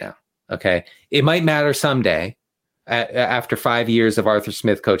right now. Okay. It might matter someday after 5 years of Arthur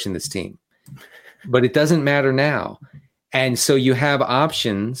Smith coaching this team, but it doesn't matter now. And so you have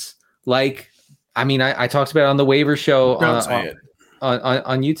options like, I talked about it on the waiver show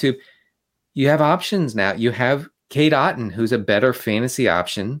on YouTube. You have options now. You have Cade Otton, who's a better fantasy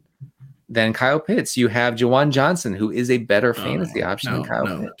option than Kyle Pitts. You have Jawan Johnson, who is a better fantasy option than Kyle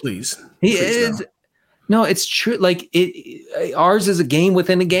Pitts. Please. He is. No, it's true. Like ours is a game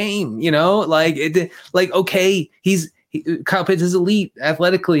within a game, okay, Kyle Pitts is elite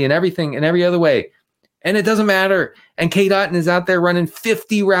athletically and everything and every other way. And it doesn't matter. And Kate Otten is out there running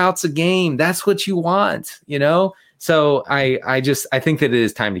 50 routes a game. That's what you want, So I think that it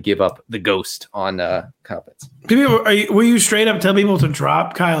is time to give up the ghost on Kyle Pitts. Will you straight up tell people to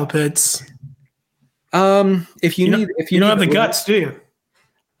drop Kyle Pitts? If you don't have the guts, do you?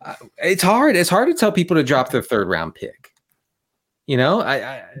 It's hard. It's hard to tell people to drop their 3rd round pick.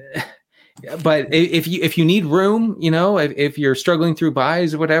 But if you need room, if you're struggling through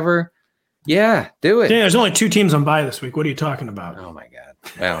buys or whatever, yeah, do it. Yeah, there's only 2 teams on bye this week. What are you talking about? Oh my God.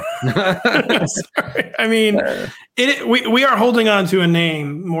 Well, sorry. I mean, we are holding on to a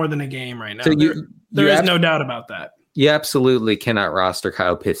name more than a game right now. So there is no doubt about that. You absolutely cannot roster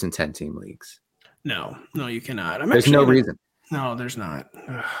Kyle Pitts in 10-team leagues. No, you cannot. There's no reason. No, there's not.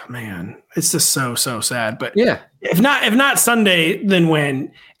 Ugh, man, it's just so sad. But yeah, if not Sunday, then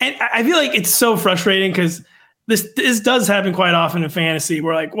when? And I feel like it's so frustrating because this does happen quite often in fantasy.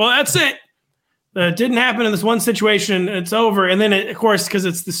 We're like, well, that's it. It didn't happen in this one situation. It's over. And then, of course, because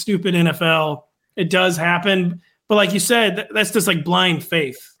it's the stupid NFL, it does happen. But like you said, that's just like blind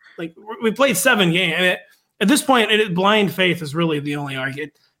faith. Like we played 7 games. I mean, at this point, blind faith is really the only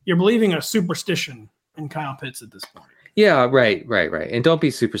argument. You're believing a superstition in Kyle Pitts at this point. Yeah, right. And don't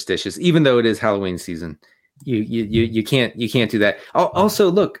be superstitious, even though it is Halloween season. You can't do that. Also,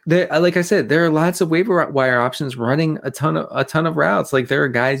 look, like I said, there are lots of waiver wire options running a ton of routes. Like there are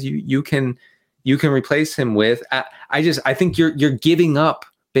guys you can replace him with. I think you're giving up.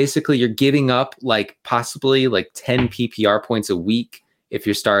 Basically, you're giving up like possibly like 10 PPR points a week if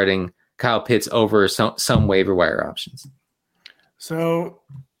you're starting Kyle Pitts over some waiver wire options. So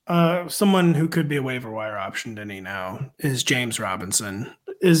someone who could be a waiver wire option, Denny, now is James Robinson.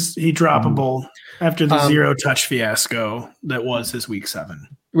 Is he droppable after the 0-touch fiasco that was his week 7?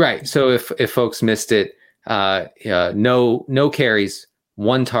 Right. So if folks missed it, no carries,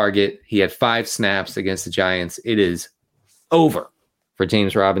 1 target. He had 5 snaps against the Giants. It is over for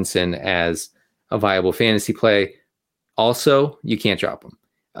James Robinson as a viable fantasy play. Also, you can't drop him.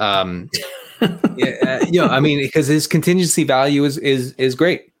 Because his contingency value is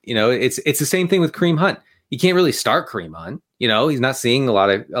great. It's the same thing with Kareem Hunt. You can't really start Kareem Hunt. He's not seeing a lot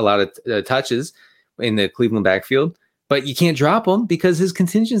of touches in the Cleveland backfield, but you can't drop him because his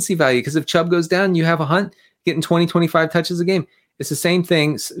contingency value. Because if Chubb goes down, you have a Hunt getting 20, 25 touches a game. It's the same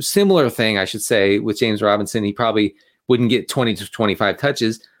thing, similar thing, I should say, with James Robinson. He probably wouldn't get 20 to 25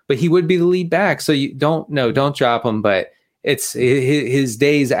 touches, but he would be the lead back. So you don't drop him, but it's his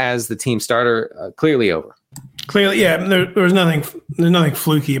days as the team starter clearly over. Clearly, yeah. There's nothing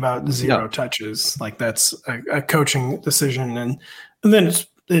fluky about 0 touches. Like that's a coaching decision, and then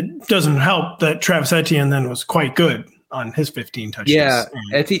it doesn't help that Travis Etienne then was quite good on his 15 touches. Yeah,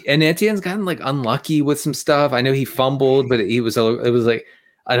 and Etienne's gotten like unlucky with some stuff. I know he fumbled, but it was like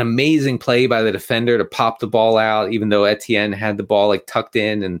an amazing play by the defender to pop the ball out, even though Etienne had the ball like tucked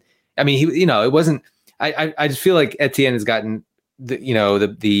in. And I mean, it wasn't. I just feel like Etienne has gotten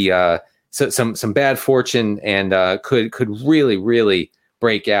some bad fortune and could really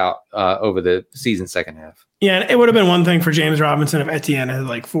break out over the season second half. Yeah, it would have been one thing for James Robinson if Etienne had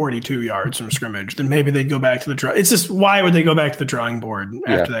like 42 yards from scrimmage. Then maybe they'd go back to the draw. It's just, why would they go back to the drawing board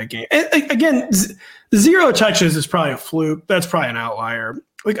after that game? And again, 0 touches is probably a fluke. That's probably an outlier.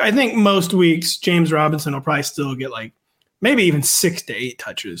 Like I think most weeks James Robinson will probably still get like maybe even 6 to 8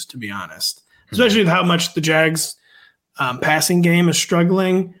 touches, to be honest. Especially with how much the Jags passing game is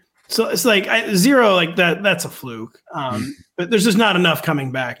struggling. So it's like 0 like that. That's a fluke. But there's just not enough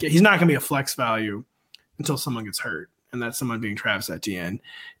coming back. He's not going to be a flex value until someone gets hurt, and that's someone being Travis Etienne.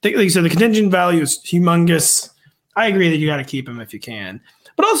 Like you said, the contingent value is humongous. I agree that you got to keep him if you can.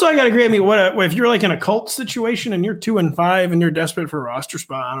 But also I got to agree. I mean, what if you're like in a Colts situation and you're 2-5 and you're desperate for a roster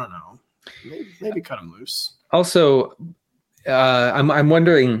spot? I don't know. Maybe cut him loose. Also, I'm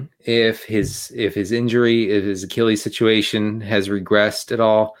wondering if his injury, if his Achilles situation has regressed at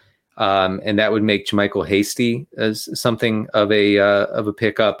all, and that would make JaMychal Hasty as something of a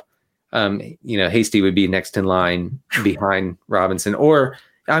pickup. Hasty would be next in line behind Robinson, or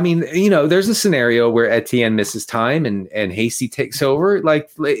I mean, there's a scenario where Etienne misses time and Hasty takes over.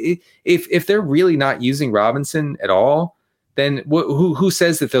 Like if they're really not using Robinson at all, then who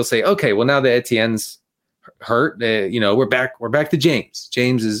says that they'll say, okay, well now that Etienne's hurt, we're back to James.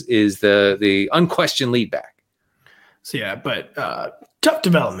 James is the unquestioned lead back. So yeah, but tough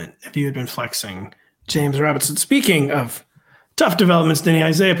development if you had been flexing James Robinson. Speaking of tough developments, Denny,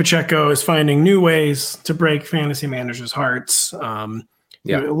 Isiah Pacheco is finding new ways to break fantasy managers' hearts. A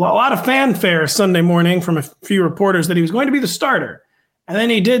lot of fanfare Sunday morning from a few reporters that he was going to be the starter. And then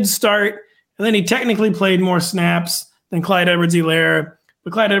he did start, and then he technically played more snaps than Clyde Edwards-Helaire,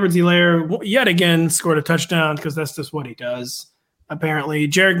 But Clyde Edwards-Helaire yet again scored a touchdown because that's just what he does. Apparently,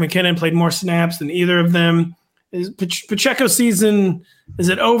 Jerick McKinnon played more snaps than either of them. Is Pacheco's season, is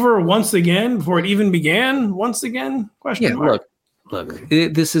it over once again before it even began? Once again? Question mark. Look.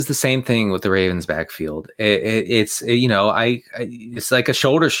 This is the same thing with the Ravens backfield. It's like a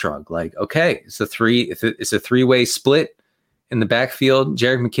shoulder shrug. Like, okay, it's a three-way split in the backfield.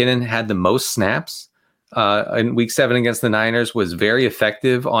 Jerick McKinnon had the most snaps in Week 7 against the Niners. Was very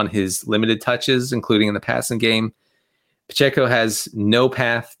effective on his limited touches, including in the passing game. Pacheco has no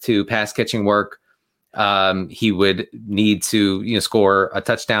path to pass catching work. He would need to score a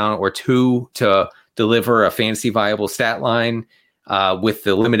touchdown or two to deliver a fantasy viable stat line. With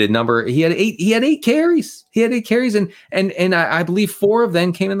the limited number, he had eight carries. And I believe 4 of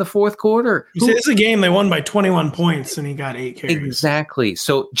them came in the fourth quarter. It's a game they won by 21 points, and he got 8 carries. Exactly.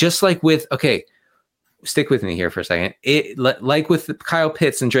 So just like stick with me here for a second. Like with Kyle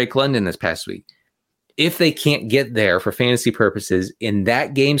Pitts and Drake London this past week, if they can't get there for fantasy purposes in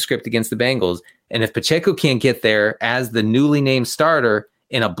that game script against the Bengals, and if Pacheco can't get there as the newly named starter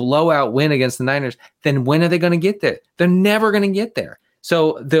in a blowout win against the Niners, then when are they going to get there? They're never going to get there.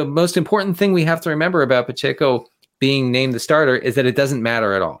 So the most important thing we have to remember about Pacheco being named the starter is that it doesn't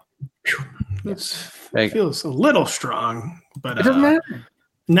matter at all. It feels a little strong, but it doesn't matter.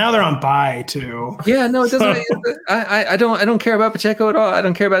 Now they're on bye too. Yeah, no, it doesn't. I don't care about Pacheco at all. I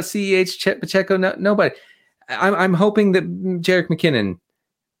don't care about CEH Pacheco. Nobody. I'm hoping that Jerick McKinnon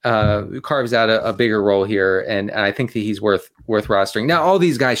carves out a bigger role here, and I think that he's worth rostering. Now, all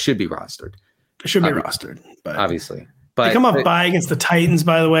these guys should be rostered. But obviously. But they come up by against the Titans,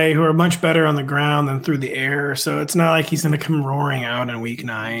 by the way, who are much better on the ground than through the air. So it's not like he's going to come roaring out in Week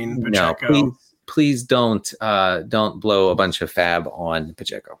 9. Pacheco. No, please don't blow a bunch of fab on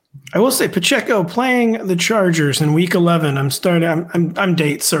Pacheco. I will say Pacheco playing the Chargers in Week 11. I'm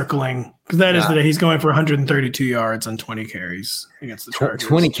date circling because that is the day he's going for 132 yards on 20 carries against the Chargers.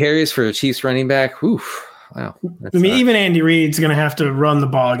 20 carries for a Chiefs running back. Oof. Wow. Even Andy Reid's going to have to run the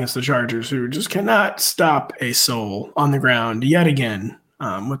ball against the Chargers, who just cannot stop a soul on the ground yet again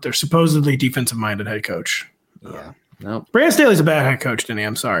with their supposedly defensive-minded head coach. Yeah. No. Brandon Staley's a bad head coach, Denny.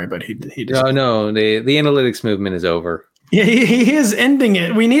 I'm sorry, but he just... No. The analytics movement is over. Yeah, he is ending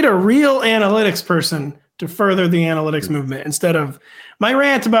it. We need a real analytics person to further the analytics movement instead of... My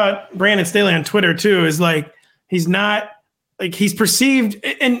rant about Brandon Staley on Twitter, too, is like he's not... Like he's perceived...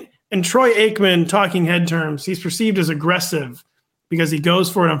 In Troy Aikman talking head terms, he's perceived as aggressive because he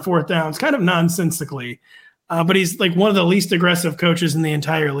goes for it on fourth downs, kind of nonsensically. But he's like one of the least aggressive coaches in the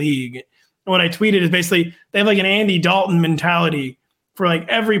entire league. And what I tweeted is basically they have like an Andy Dalton mentality for like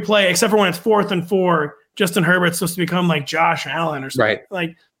every play, except for when it's 4th and 4. Justin Herbert's supposed to become like Josh Allen or something. Right.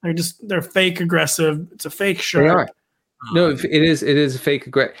 Like they're fake aggressive. It's a fake show. They are. No, it is a fake.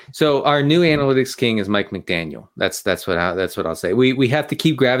 So our new analytics king is Mike McDaniel. That's what I'll say. We have to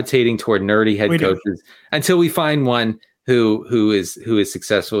keep gravitating toward nerdy head coaches until we find one who is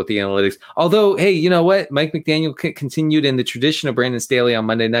successful with the analytics. Although, hey, you know what? Mike McDaniel continued in the tradition of Brandon Staley on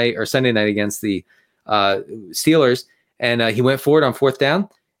Monday night or Sunday night against the Steelers, and he went forward on 4th down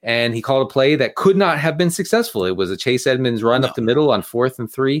and he called a play that could not have been successful. It was a Chase Edmonds run up the middle on 4th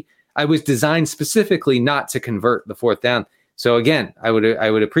and 3. I was designed specifically not to convert the 4th down. So again, I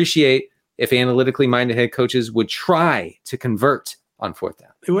would appreciate if analytically minded head coaches would try to convert on 4th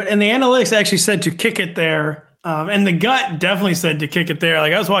down. And the analytics actually said to kick it there. And the gut definitely said to kick it there.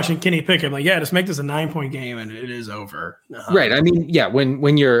 Like I was watching Kenny Pickett, I'm like, yeah, just make this a 9-point game and it is over. Right. I mean, yeah,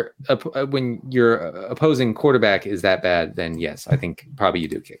 when your opposing quarterback is that bad, then yes, I think probably you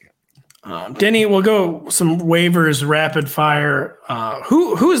do kick it. Denny, we'll go some waivers rapid fire.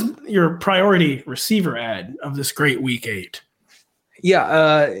 Who is your priority receiver ad of this great Week 8?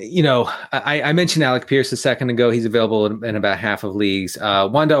 Yeah, I mentioned Alec Pierce a second ago. He's available in about half of leagues.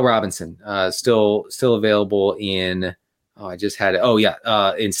 Wan'Dale Robinson, still available in. In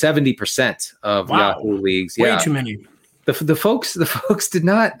 70% of Yahoo leagues. Way too many. The folks did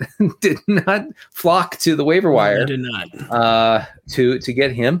not flock to the waiver wire. They did not to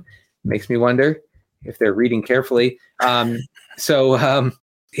get him. Makes me wonder if they're reading carefully. So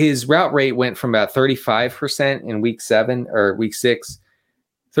his route rate went from about 35% in Week 7 or Week 6,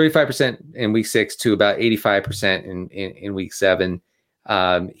 35% in Week 6 to about 85% in Week 7.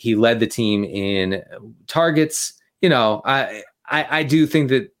 He led the team in targets. I do think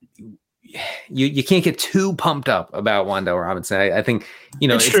that you can't get too pumped up about Wan'Dale Robinson. I think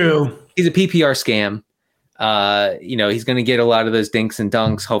it's true. He's a PPR scam. He's going to get a lot of those dinks and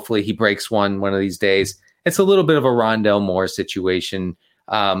dunks. Hopefully he breaks one of these days. It's a little bit of a Rondell Moore situation.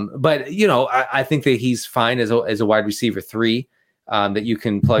 But I think that he's fine as a wide receiver 3. that you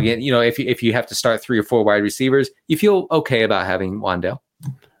can plug in. If you have to start 3 or 4 wide receivers, you feel okay about having Wan'Dale.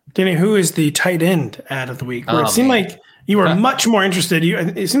 Danny, who is the tight end ad of the week? Where it seemed like you were much more interested.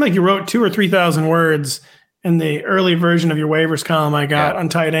 It seemed like you wrote 2,000 or 3,000 words in the early version of your waivers column I got on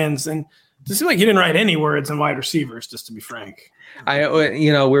tight ends, and it seemed like you didn't write any words on wide receivers, just to be frank.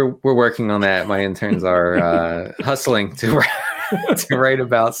 We're working on that. My interns are hustling to write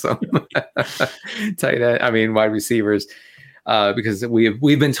about some tight end. Wide receivers, because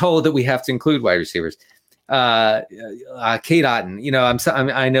we've been told that we have to include wide receivers. Cade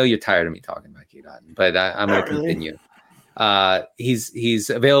Otton. I know you're tired of me talking about Cade Otton, but I'm going to continue. He's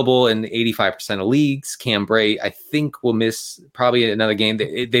available in 85% of leagues. Cam Brate, I think, will miss probably another game.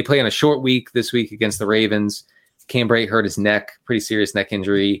 They play on a short week this week against the Ravens. Cam Brate hurt his neck, pretty serious neck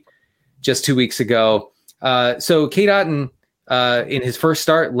injury just 2 weeks ago. So Cade Otton, in his first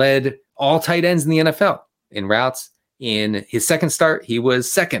start, led all tight ends in the NFL in routes. In his second start, he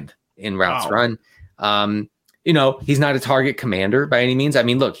was second in routes run. He's not a target commander by any means.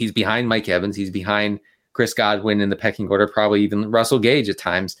 Look, he's behind Mike Evans. He's behind Chris Godwin in the pecking order, probably even Russell Gage at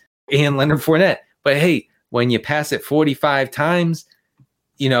times, and Leonard Fournette. But hey, when you pass it 45 times,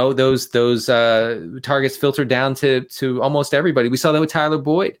 those targets filter down to almost everybody. We saw that with Tyler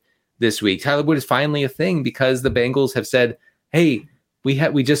Boyd this week. Tyler Boyd is finally a thing because the Bengals have said, hey,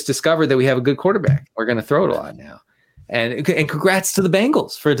 we just discovered that we have a good quarterback. We're going to throw it a lot now. And congrats to the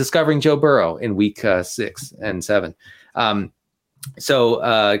Bengals for discovering Joe Burrow in week 6 and 7.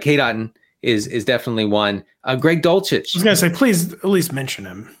 So Cade Otton is definitely one. Greg Dulcich. I was going to say, please at least mention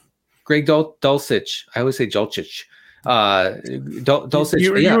him. Greg Dulcich. I always say Dulcich.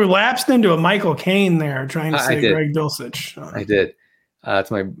 Dulcich. You lapsed into a Michael Caine there, trying to say Greg Dulcich. I did.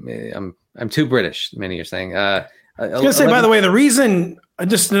 I'm too British. Many are saying. I was going to say, by the way, the reason,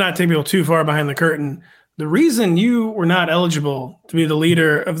 just to not take people too far behind the curtain, the reason you were not eligible to be the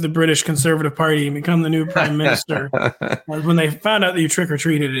leader of the British Conservative Party and become the new prime minister was when they found out that you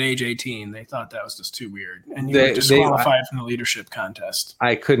trick-or-treated at age 18. They thought that was just too weird, and you were disqualified from the leadership contest.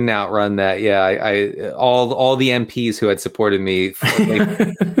 I couldn't outrun that. Yeah, all the MPs who had supported me,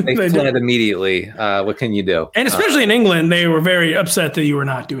 they fled immediately. What can you do? And especially in England, they were very upset that you were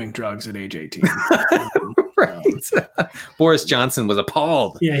not doing drugs at age 18. Right. Boris Johnson was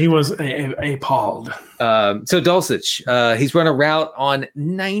appalled. Yeah, he was appalled. So Dulcich, he's run a route on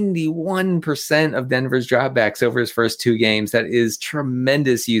 91% of Denver's dropbacks over his first 2 games. That is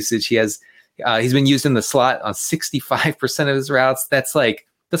tremendous usage. He's been used in the slot on 65% of his routes. That's like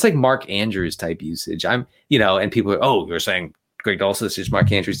Mark Andrews type usage. And people are, you're saying Greg Dulcich is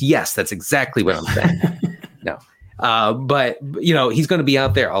Mark Andrews. Yes, that's exactly what I'm saying. No. But he's going to be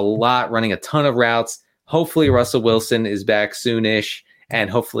out there a lot, running a ton of routes. Hopefully Russell Wilson is back soonish, and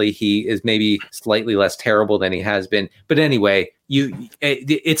hopefully he is maybe slightly less terrible than he has been. But anyway,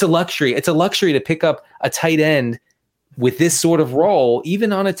 it's a luxury. It's a luxury to pick up a tight end with this sort of role,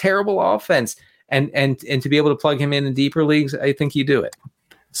 even on a terrible offense, and to be able to plug him in deeper leagues. I think you do it.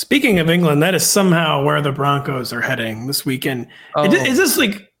 Speaking of England, that is somehow where the Broncos are heading this weekend.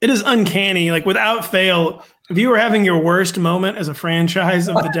 It is uncanny. Like, without fail, if you were having your worst moment as a franchise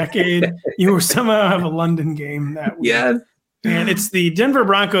of the decade, you will somehow have a London game that week. Yeah. And it's the Denver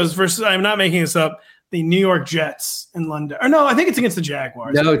Broncos versus, I'm not making this up, the New York Jets in London. Or no, I think it's against the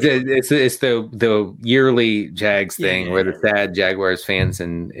Jaguars. No, it's the yearly Jags thing where the sad Jaguars fans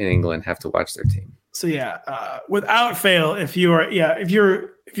in England have to watch their team. So without fail, if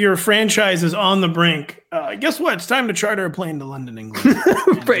your franchise is on the brink, guess what? It's time to charter a plane to London, England.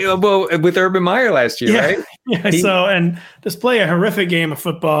 Well, with Urban Meyer last year, right? Yeah. And just play a horrific game of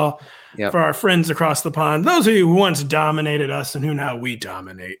football for our friends across the pond. Those of you who once dominated us and who now we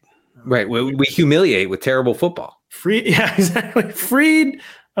dominate. Right. We humiliate with terrible football. Exactly. Freed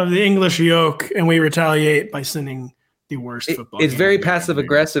of the English yoke, and we retaliate by sending the worst football. It's very passive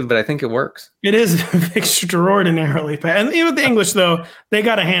aggressive, but I think it works. It is extraordinarily and even the English, though, they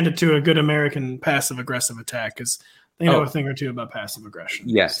got to hand it to a good American passive aggressive attack, because they know a thing or two about passive aggression.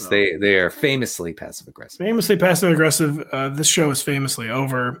 Yes, so, they are famously passive aggressive. Famously passive aggressive. This show is famously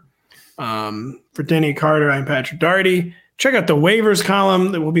over. For Denny Carter, I'm Patrick Daugherty. Check out the waivers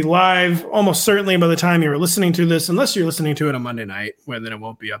column that will be live almost certainly by the time you're listening to this, unless you're listening to it on Monday night, when then it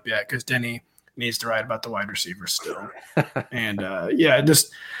won't be up yet, because Denny needs to write about the wide receivers still. And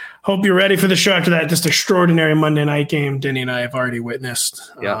just hope you're ready for the show after that just extraordinary Monday night game Denny and I have already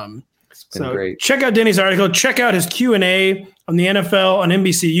witnessed. Yeah, it's been great. Check out Denny's article. Check out his Q&A on the NFL on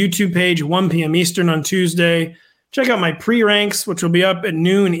NBC YouTube page, 1 p.m. Eastern on Tuesday. Check out my pre-ranks, which will be up at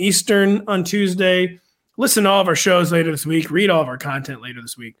noon Eastern on Tuesday. Listen to all of our shows later this week. Read all of our content later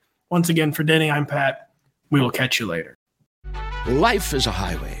this week. Once again, for Denny, I'm Pat. We will catch you later. Life is a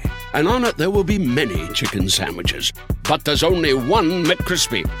highway, and on it there will be many chicken sandwiches. But there's only one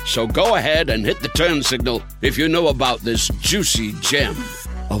McCrispy. So go ahead and hit the turn signal if you know about this juicy gem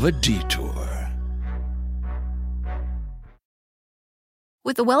of a detour.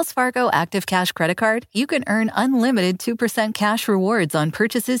 With the Wells Fargo Active Cash Credit Card, you can earn unlimited 2% cash rewards on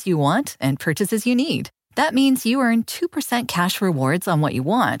purchases you want and purchases you need. That means you earn 2% cash rewards on what you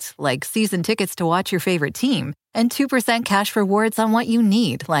want, like season tickets to watch your favorite team, and 2% cash rewards on what you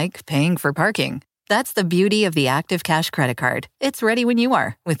need, like paying for parking. That's the beauty of the Active Cash Credit Card. It's ready when you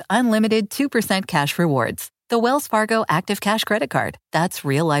are, with unlimited 2% cash rewards. The Wells Fargo Active Cash Credit Card. That's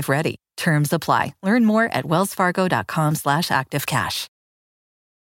real life ready. Terms apply. Learn more at wellsfargo.com/activecash.